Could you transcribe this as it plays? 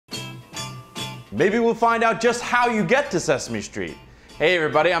Maybe we'll find out just how you get to Sesame Street. Hey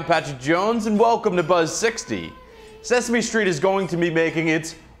everybody, I'm Patrick Jones and welcome to Buzz 60. Sesame Street is going to be making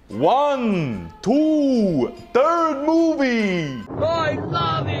its 3rd movie! I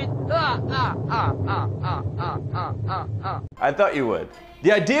love it! I thought you would.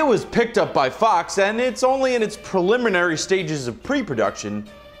 The idea was picked up by Fox and it's only in its preliminary stages of pre-production,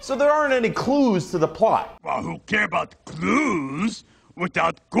 so there aren't any clues to the plot. Well, who care about clues?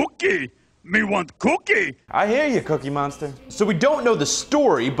 Without Cookie, me want Cookie. I hear you, Cookie Monster. So we don't know the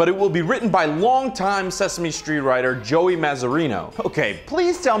story, but it will be written by longtime Sesame Street writer Joey Mazzarino. Okay,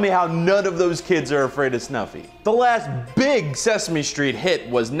 please tell me how none of those kids are afraid of Snuffy. The last big Sesame Street hit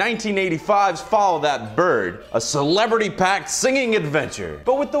was 1985's Follow That Bird, a celebrity-packed singing adventure.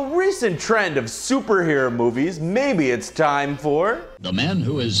 But with the recent trend of superhero movies, maybe it's time for... The man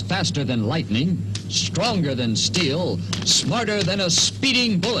who is faster than lightning, stronger than steel, smarter than a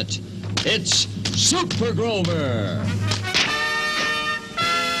speeding bullet. It's Super Grover!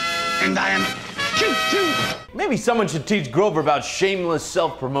 And I am choo-choo. Maybe someone should teach Grover about shameless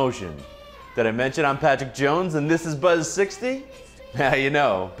self-promotion. Did I mention I'm Patrick Jones and this is Buzz 60? Now you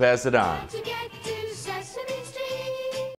know, pass it on.